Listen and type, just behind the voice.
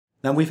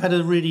Now, we've had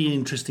a really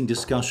interesting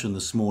discussion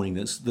this morning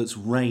that's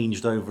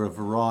ranged over a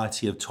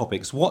variety of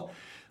topics. What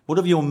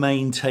have your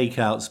main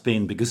takeouts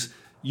been? Because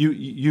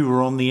you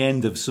were on the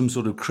end of some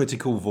sort of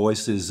critical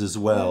voices as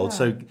well. Yeah.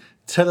 So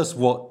tell us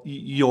what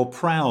you're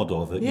proud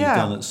of that you've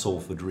done at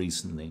Salford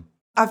recently.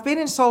 I've been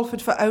in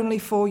Salford for only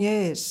 4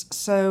 years,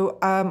 so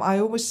I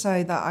always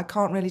say that I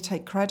can't really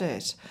take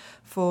credit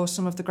for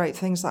some of the great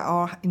things that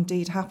are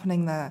indeed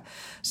happening there.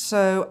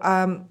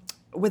 So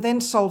within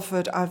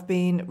Salford, I've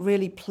been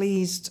really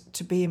pleased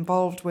to be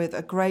involved with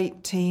a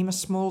great team, a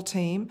small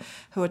team,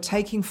 who are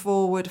taking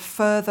forward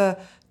further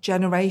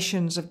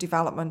generations of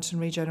development and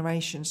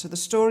regeneration. So the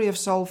story of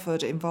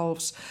Salford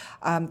involves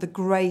the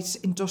great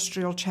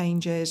industrial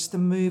changes, the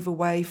move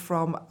away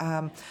from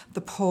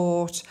the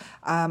port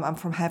and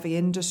from heavy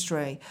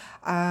industry.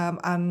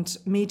 And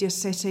Media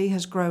City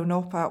has grown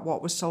up at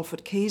what was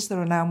Salford Quays. There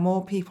are now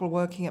more people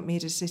working at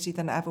Media City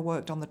than ever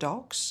worked on the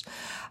docks.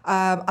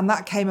 And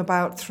that came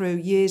about through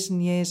years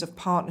and years of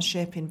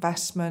partnership,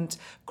 investment,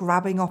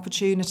 grabbing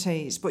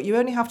opportunities. But you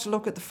only have to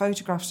look at the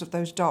photographs of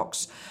those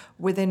docks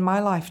within my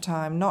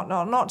lifetime,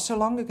 not so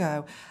long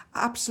ago.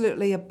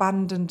 Absolutely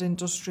abandoned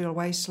industrial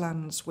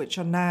wastelands, which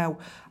are now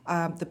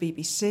the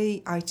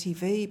BBC,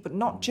 ITV, but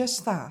not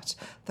just that.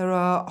 There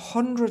are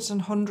hundreds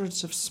and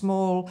hundreds of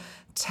small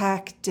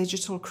tech,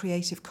 digital,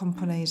 creative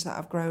companies that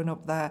have grown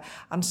up there,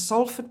 and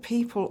Salford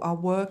people are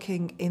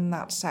working in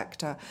that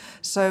sector.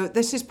 So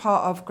this is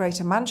part of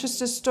Greater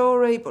Manchester's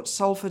story, but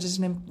Salford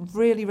is a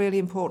really, really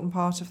important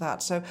part of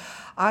that. So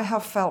I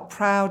have felt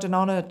proud and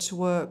honoured to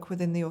work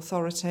within the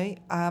authority.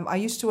 I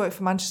used to work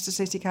for Manchester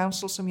City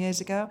Council some years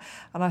ago,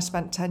 and I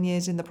spent 10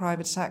 years in the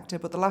private sector,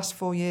 but the last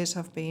 4 years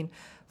have been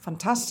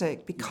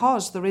fantastic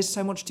because there is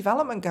so much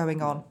development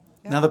going on.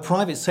 Yeah. Now, the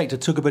private sector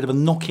took a bit of a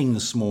knocking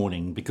this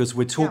morning because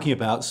we're talking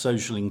about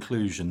social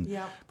inclusion,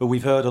 but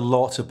we've heard a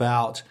lot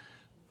about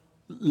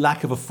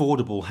lack of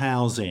affordable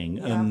housing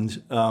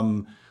and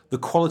the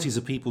qualities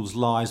of people's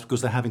lives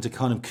because they're having to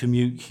kind of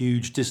commute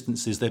huge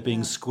distances. They're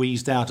being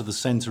squeezed out of the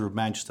centre of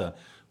Manchester.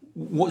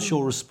 What's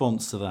your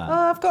response to that?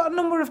 I've got a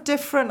number of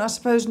different, I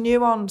suppose,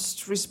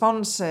 nuanced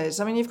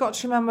responses. I mean, you've got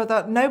to remember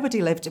that nobody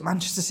lived in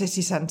Manchester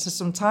city centre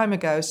some time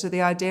ago, so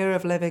the idea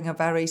of living a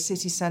very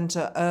city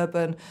centre,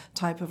 urban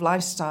type of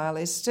lifestyle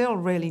is still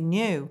really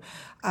new.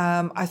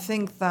 I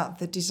think that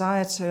the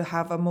desire to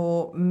have a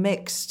more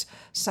mixed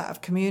set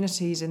of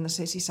communities in the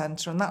city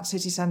centre, and that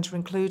city centre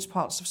includes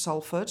parts of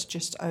Salford,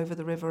 just over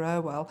the River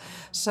Irwell.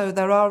 So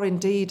there are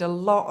indeed a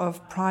lot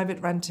of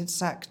private rented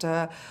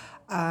sector,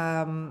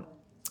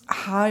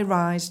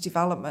 high-rise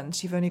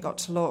development. You've only got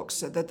to look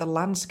so that the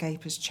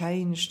landscape has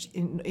changed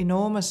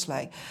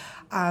enormously,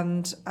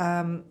 and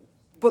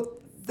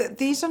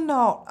these are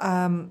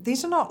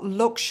not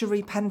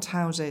luxury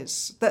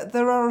penthouses.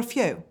 There are a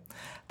few.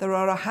 There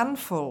are a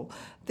handful.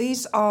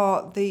 These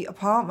are the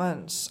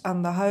apartments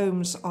and the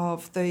homes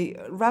of the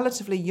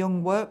relatively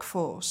young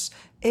workforce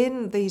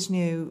in these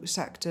new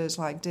sectors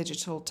like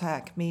digital,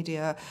 tech,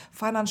 media,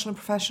 financial and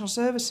professional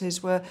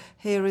services. We're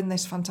here in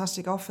this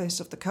fantastic office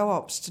of the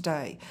Co-ops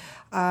today.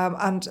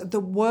 And the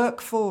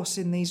workforce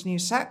in these new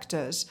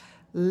sectors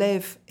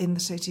live in the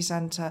city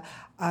centre.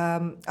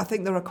 I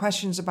think there are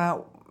questions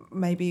about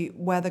maybe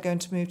where they're going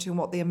to move to and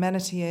what the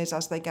amenity is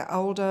as they get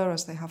older,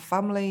 as they have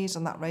families,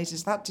 and that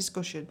raises that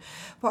discussion.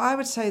 But I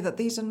would say that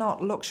these are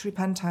not luxury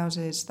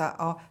penthouses that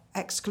are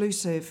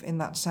exclusive in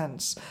that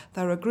sense.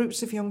 There are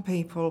groups of young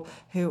people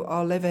who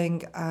are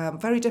living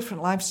very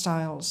different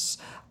lifestyles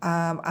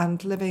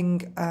and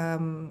living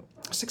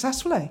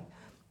successfully.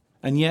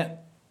 And yet,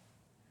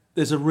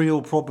 there's a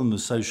real problem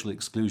of social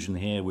exclusion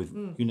here with,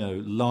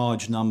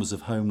 large numbers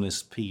of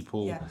homeless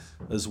people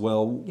as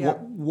well. Yeah.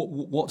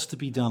 What's to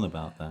be done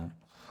about that?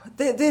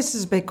 This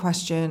is a big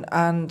question,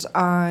 and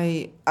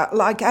I,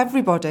 like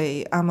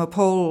everybody, am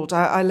appalled.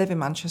 I live in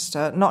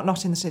Manchester,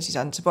 not in the city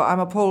centre, but I'm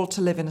appalled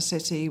to live in a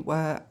city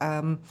where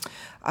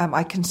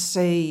I can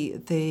see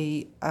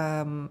the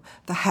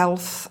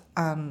health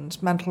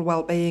and mental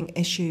well-being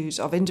issues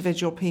of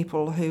individual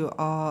people who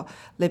are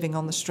living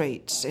on the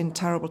streets in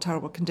terrible,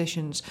 terrible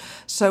conditions.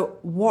 So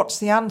what's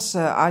the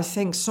answer? I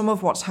think some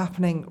of what's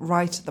happening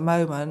right at the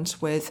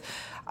moment with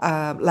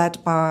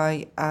led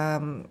by,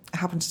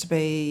 happens to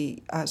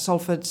be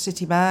Salford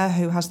City Mayor,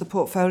 who has the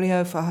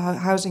portfolio for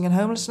housing and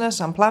homelessness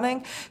and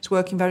planning. He's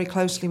working very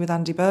closely with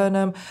Andy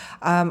Burnham.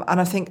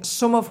 And I think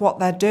some of what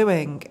they're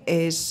doing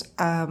is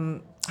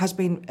has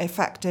been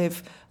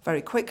effective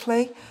very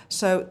quickly.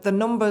 So the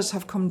numbers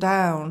have come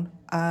down,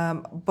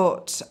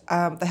 but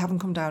they haven't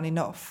come down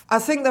enough. I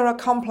think there are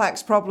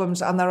complex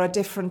problems and there are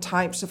different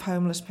types of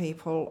homeless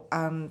people,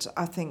 and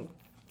I think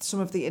some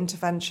of the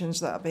interventions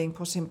that are being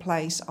put in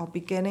place are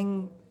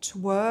beginning to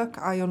work,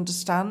 I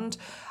understand.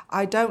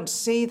 I don't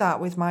see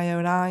that with my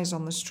own eyes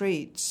on the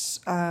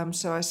streets,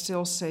 so I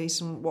still see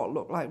some what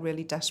look like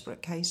really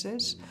desperate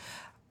cases.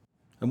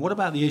 And what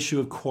about the issue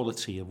of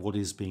quality of what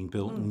is being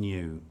built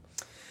new?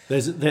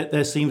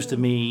 There seems to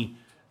me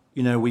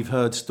You know, we've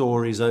heard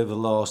stories over the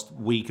last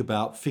week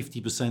about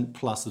 50%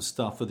 plus of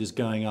stuff that is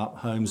going up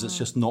homes that's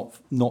just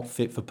not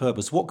fit for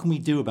purpose. What can we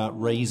do about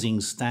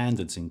raising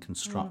standards in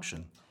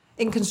construction?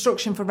 In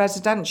construction for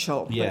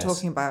residential, Yes. we're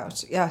talking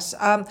about, yes.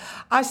 I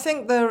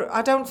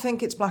don't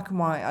think it's black and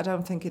white. I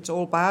don't think it's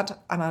all bad,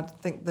 and I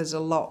think there's a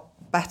lot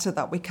better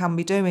that we can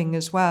be doing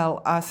as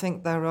well. I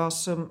think there are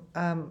some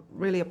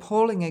really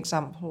appalling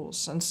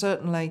examples, and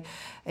certainly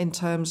in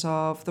terms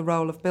of the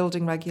role of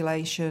building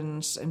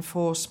regulations,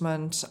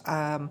 enforcement,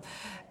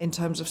 in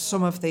terms of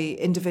some of the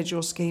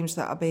individual schemes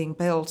that are being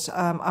built.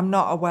 I'm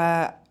not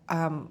aware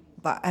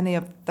that any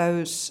of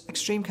those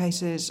extreme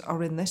cases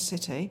are in this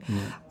city.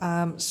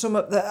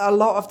 A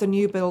lot of the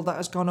new build that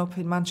has gone up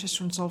in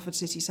Manchester and Salford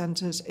city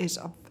centres is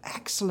an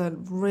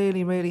excellent,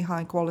 really, really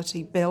high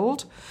quality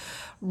build.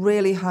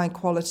 Really high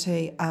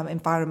quality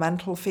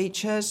environmental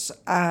features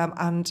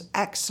and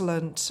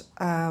excellent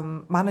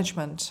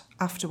management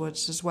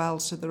afterwards as well.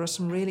 So there are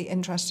some really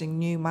interesting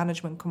new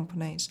management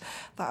companies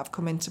that have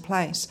come into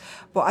place.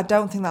 But I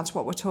don't think that's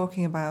what we're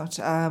talking about.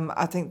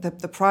 I think that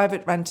the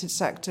private rented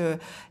sector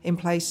in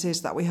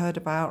places that we heard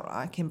about,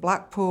 like in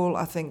Blackpool,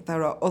 I think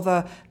there are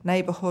other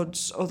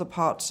neighbourhoods, other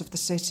parts of the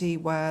city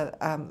where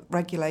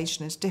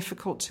regulation is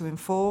difficult to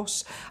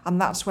enforce.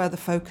 And that's where the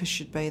focus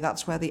should be.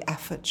 That's where the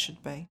effort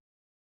should be.